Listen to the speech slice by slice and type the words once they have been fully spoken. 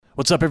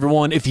What's up,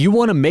 everyone? If you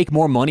want to make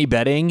more money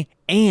betting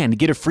and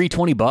get a free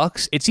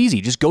 $20, it's easy.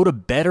 Just go to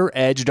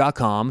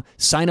betteredge.com,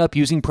 sign up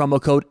using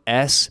promo code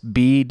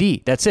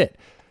SBD. That's it.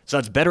 So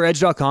that's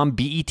betteredge.com,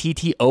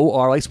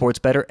 BETTOR, like sports,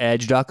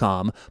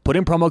 betteredge.com. Put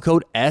in promo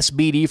code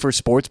SBD for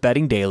sports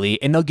betting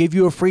daily, and they'll give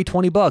you a free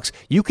 $20.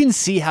 You can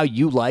see how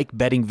you like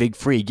betting vig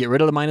free. Get rid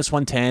of the minus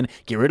 110,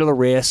 get rid of the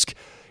risk.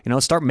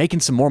 Start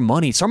making some more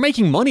money. Start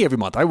making money every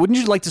month. Right? Wouldn't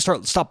you like to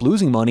stop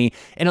losing money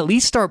and at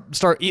least start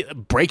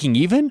breaking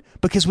even?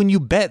 Because when you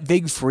bet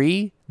vig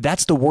free,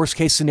 that's the worst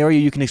case scenario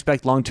you can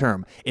expect long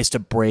term, is to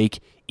break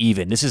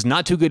even. This is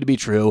not too good to be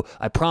true.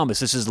 I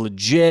promise. This is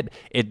legit.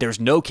 There's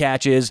no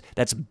catches.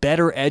 That's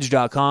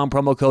betteredge.com,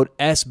 promo code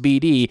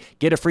SBD.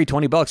 Get a free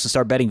 $20 and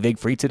start betting vig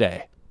free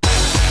today.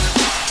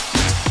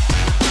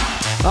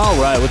 All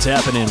right, what's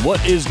happening?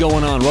 What is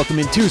going on? Welcome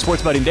into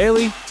Sports Betting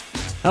Daily.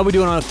 How we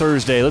doing on a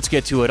Thursday? Let's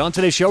get to it. On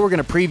today's show, we're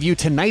going to preview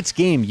tonight's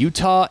game,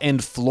 Utah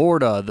and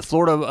Florida. The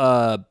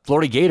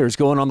Florida Gators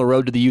going on the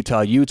road to the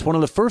Utah Utes. One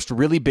of the first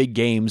really big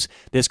games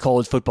this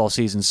college football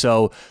season.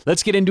 So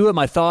let's get into it.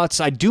 My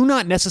thoughts. I do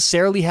not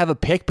necessarily have a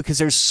pick because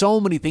there's so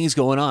many things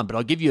going on, but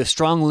I'll give you a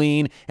strong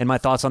lean and my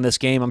thoughts on this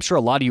game. I'm sure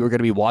a lot of you are going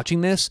to be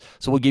watching this,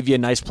 so we'll give you a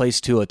nice place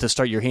to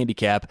start your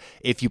handicap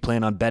if you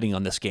plan on betting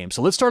on this game.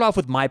 So let's start off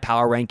with my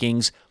power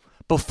rankings.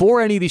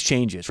 Before any of these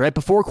changes, right?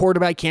 Before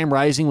quarterback Cam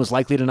Rising was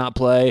likely to not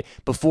play,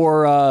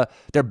 before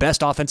their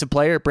best offensive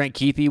player, Brant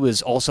Kuithe,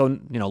 was also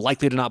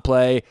likely to not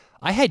play,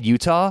 I had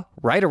Utah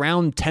right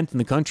around 10th in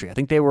the country. I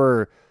think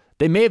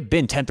they may have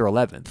been 10th or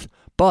 11th.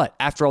 But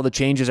after all the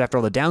changes, after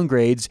all the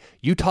downgrades,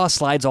 Utah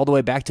slides all the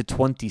way back to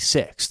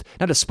 26th.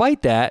 Now,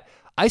 despite that,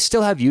 I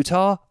still have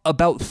Utah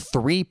about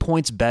 3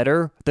 points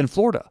better than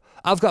Florida.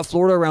 I've got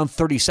Florida around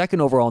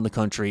 32nd overall in the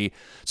country.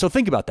 So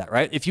think about that,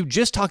 right? If you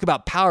just talk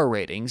about power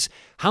ratings,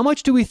 how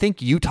much do we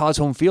think Utah's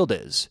home field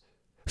is?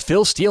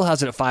 Phil Steele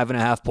has it at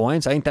 5.5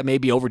 points. I think that may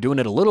be overdoing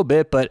it a little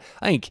bit, but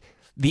I think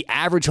the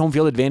average home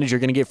field advantage you're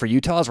going to get for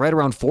Utah is right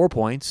around 4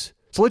 points.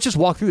 So let's just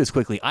walk through this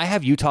quickly. I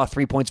have Utah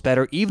 3 points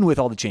better, even with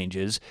all the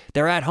changes.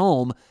 They're at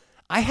home.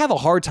 I have a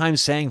hard time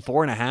saying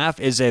 4.5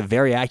 is a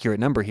very accurate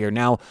number here.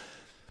 Now,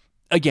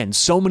 again,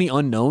 so many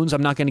unknowns.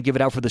 I'm not going to give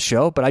it out for the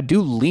show, but I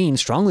do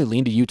strongly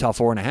lean to Utah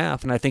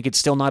 4.5, and I think it's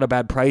still not a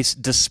bad price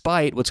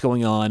despite what's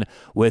going on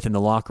within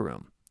the locker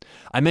room.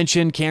 I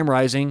mentioned Cam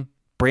Rising,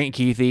 Brant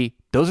Kuithe.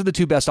 Those are the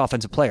two best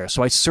offensive players,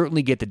 so I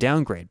certainly get the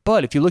downgrade.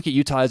 But if you look at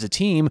Utah as a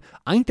team,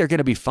 I think they're going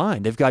to be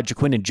fine. They've got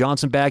Jaquindon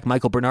Johnson back,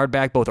 Michael Bernard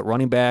back, both at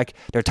running back.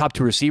 Their top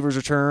two receivers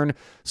return.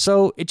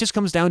 So it just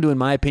comes down to, in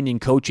my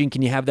opinion, coaching.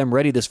 Can you have them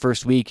ready this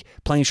first week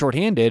playing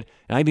shorthanded?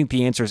 And I think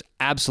the answer is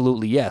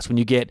absolutely yes. When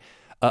you get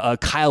a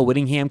Kyle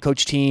Whittingham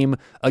coach team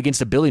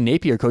against a Billy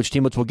Napier coach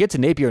team, which we'll get to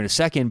Napier in a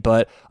second,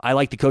 but I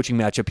like the coaching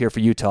matchup here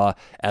for Utah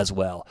as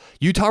well.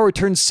 Utah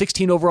returns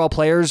 16 overall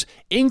players,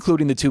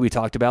 including the two we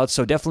talked about,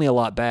 so definitely a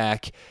lot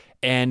back.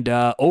 And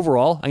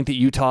overall, I think that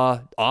Utah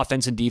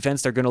offense and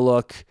defense, they're going to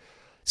look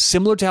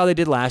similar to how they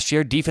did last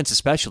year, defense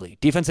especially.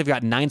 Defense, they've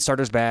got 9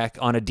 starters back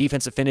on a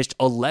defense that finished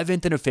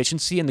 11th in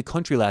efficiency in the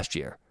country last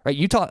year. Right?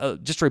 Utah,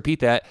 just to repeat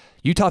that,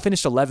 Utah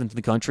finished 11th in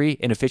the country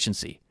in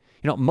efficiency.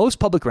 Most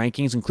public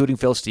rankings, including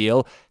Phil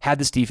Steele, had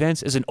this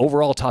defense as an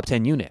overall top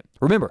 10 unit.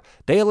 Remember,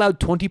 they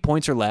allowed 20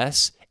 points or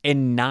less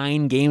in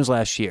 9 games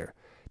last year.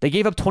 They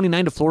gave up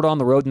 29 to Florida on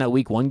the road in that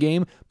week 1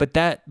 game, but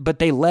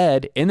they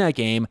led in that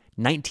game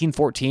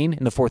 19-14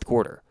 in the fourth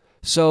quarter.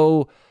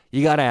 So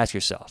you got to ask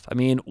yourself,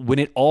 when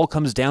it all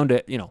comes down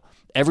to,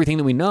 everything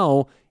that we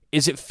know,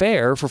 is it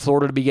fair for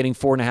Florida to be getting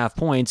 4.5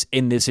 points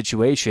in this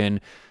situation?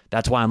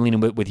 That's why I'm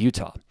leaning with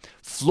Utah.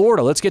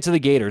 Florida, let's get to the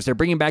Gators. They're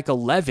bringing back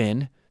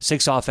 11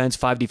 6 offense,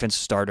 5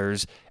 defensive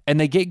starters, and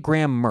they get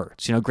Graham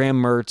Mertz.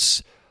 Graham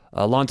Mertz,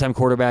 a longtime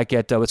quarterback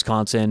at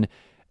Wisconsin.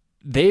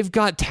 They've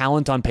got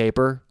talent on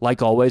paper,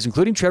 like always,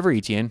 including Trevor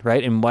Etienne,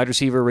 right, and wide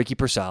receiver Ricky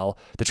Purcell,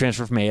 the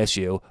transfer from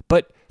ASU.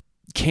 But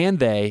can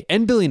they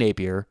and Billy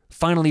Napier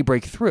finally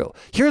break through?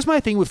 Here's my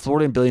thing with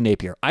Florida and Billy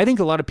Napier. I think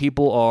a lot of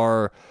people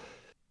are,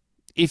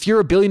 if you're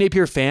a Billy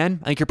Napier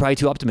fan, I think you're probably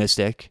too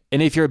optimistic.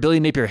 And if you're a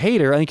Billy Napier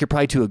hater, I think you're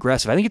probably too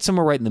aggressive. I think it's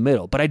somewhere right in the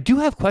middle. But I do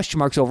have question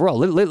marks overall.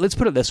 Let's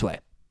put it this way.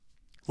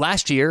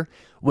 Last year,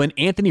 when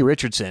Anthony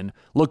Richardson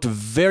looked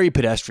very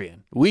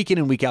pedestrian, week in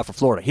and week out for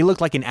Florida, he looked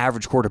like an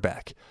average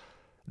quarterback.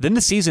 Then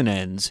the season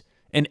ends,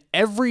 and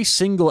every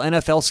single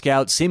NFL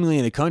scout seemingly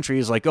in the country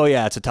is like, oh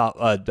yeah, it's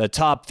a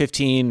top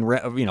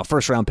 15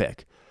 first round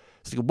pick.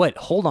 It's like, what?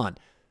 Hold on.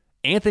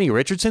 Anthony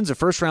Richardson's a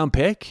first round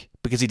pick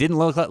because he didn't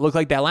look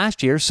like that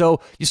last year.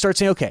 So you start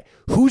saying, okay,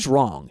 who's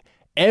wrong?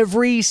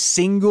 Every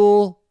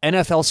single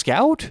NFL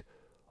scout?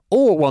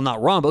 Or, well, not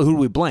wrong, but who do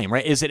we blame,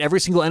 right? Is it every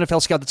single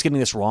NFL scout that's getting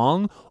this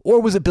wrong? Or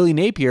was it Billy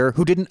Napier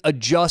who didn't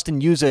adjust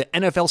and use an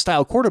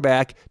NFL-style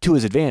quarterback to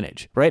his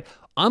advantage, right?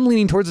 I'm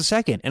leaning towards the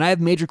second, and I have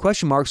major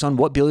question marks on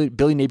what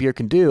Billy Napier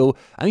can do.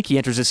 I think he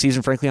enters this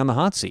season, frankly, on the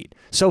hot seat.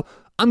 So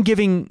I'm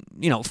giving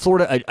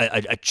Florida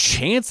a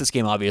chance this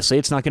game, obviously.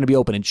 It's not going to be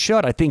open and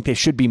shut. I think they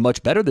should be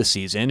much better this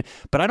season,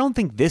 but I don't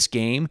think this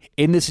game,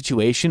 in this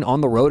situation,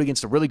 on the road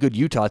against a really good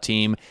Utah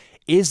team,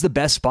 is the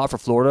best spot for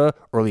Florida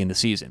early in the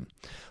season.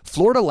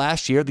 Florida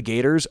last year, the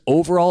Gators'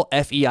 overall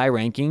FEI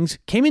rankings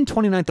came in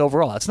 29th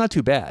overall. That's not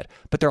too bad.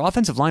 But their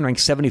offensive line ranked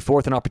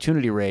 74th in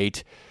opportunity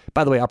rate.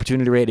 By the way,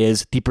 opportunity rate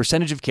is the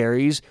percentage of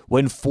carries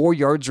when 4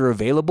 yards are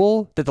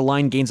available that the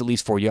line gains at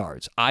least 4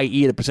 yards,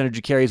 i.e. the percentage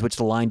of carries which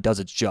the line does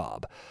its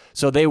job.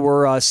 So they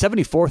were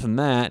 74th in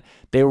that.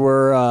 They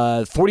were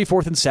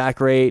 44th in sack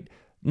rate.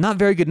 Not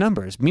very good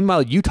numbers.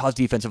 Meanwhile, Utah's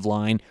defensive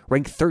line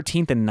ranked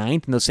 13th and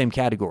 9th in those same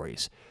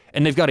categories.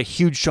 And they've got a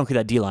huge chunk of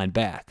that D-line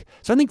back.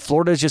 So I think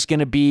Florida is just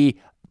going to be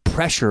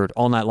pressured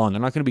all night long.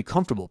 They're not going to be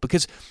comfortable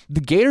because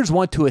the Gators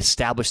want to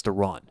establish the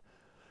run.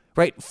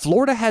 Right?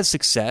 Florida has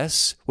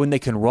success when they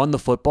can run the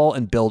football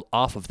and build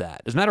off of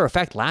that. As a matter of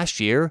fact, last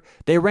year,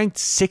 they ranked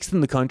 6th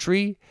in the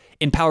country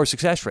in power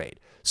success rate.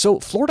 So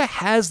Florida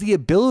has the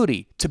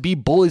ability to be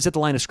bullies at the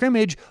line of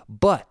scrimmage,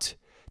 but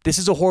this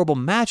is a horrible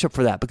matchup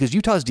for that because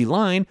Utah's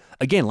D-line,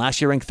 again,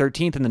 last year ranked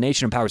 13th in the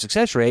nation in power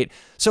success rate.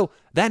 So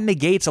that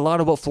negates a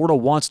lot of what Florida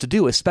wants to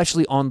do,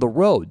 especially on the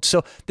road.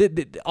 So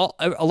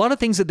a lot of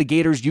things that the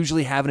Gators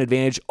usually have an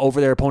advantage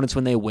over their opponents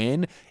when they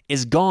win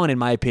is gone, in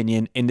my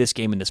opinion, in this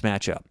game, in this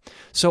matchup.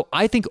 So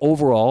I think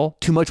overall,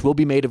 too much will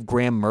be made of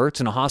Graham Mertz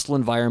in a hostile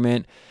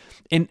environment.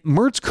 And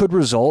Mertz could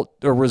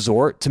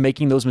resort to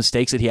making those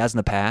mistakes that he has in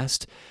the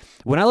past.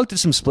 When I looked at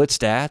some split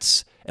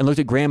stats and looked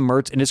at Graham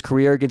Mertz in his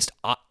career against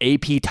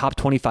AP top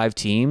 25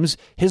 teams,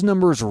 his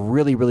numbers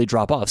really, really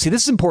drop off. See,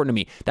 this is important to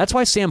me. That's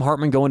why Sam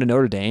Hartman going to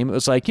Notre Dame, it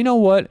was like, you know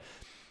what?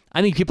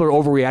 I think people are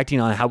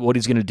overreacting on what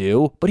he's going to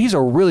do, but he's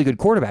a really good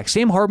quarterback.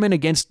 Sam Hartman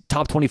against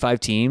top 25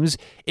 teams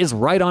is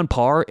right on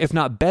par, if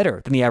not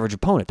better, than the average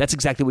opponent. That's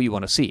exactly what you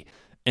want to see.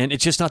 And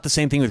it's just not the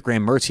same thing with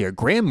Graham Mertz here.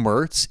 Graham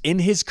Mertz, in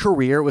his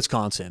career at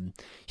Wisconsin,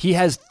 he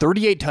has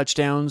 38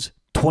 touchdowns,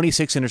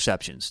 26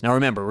 interceptions. Now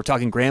remember, we're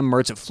talking Graham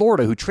Mertz at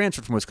Florida who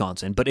transferred from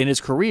Wisconsin, but in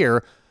his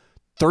career,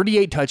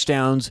 38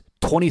 touchdowns,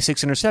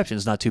 26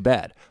 interceptions, not too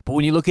bad. But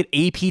when you look at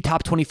AP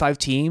top 25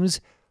 teams,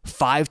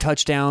 5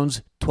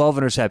 touchdowns, 12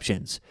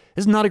 interceptions.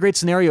 This is not a great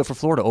scenario for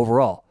Florida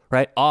overall,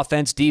 right?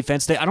 Offense,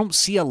 defense, I don't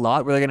see a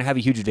lot where they're going to have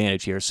a huge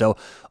advantage here. So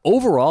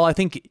overall, I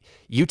think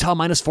Utah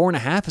minus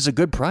 4.5 is a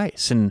good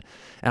price. And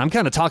I'm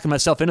kind of talking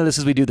myself into this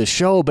as we do the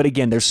show, but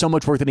again, there's so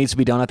much work that needs to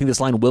be done. I think this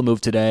line will move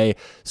today.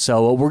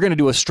 So we're going to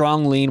do a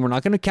strong lean. We're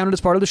not going to count it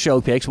as part of the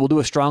show picks. We'll do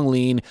a strong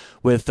lean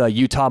with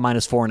Utah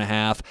minus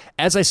 4.5.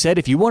 As I said,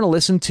 if you want to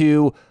listen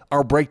to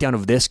our breakdown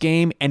of this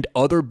game and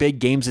other big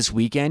games this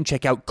weekend,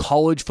 check out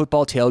College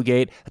Football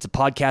Tailgate. That's a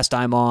podcast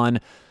I'm on.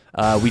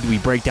 We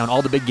break down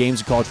all the big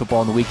games of college football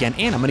on the weekend,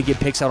 and I'm going to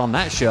get picks out on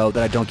that show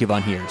that I don't give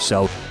on here.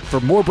 So for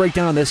more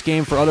breakdown on this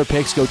game, for other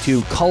picks, go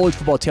to College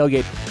Football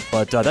Tailgate.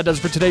 But that does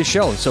it for today's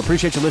show. So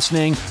appreciate you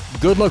listening.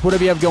 Good luck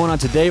whatever you have going on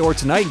today or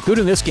tonight,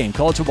 including this game.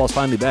 College football is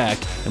finally back,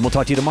 and we'll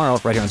talk to you tomorrow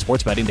right here on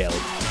Sports Betting Daily.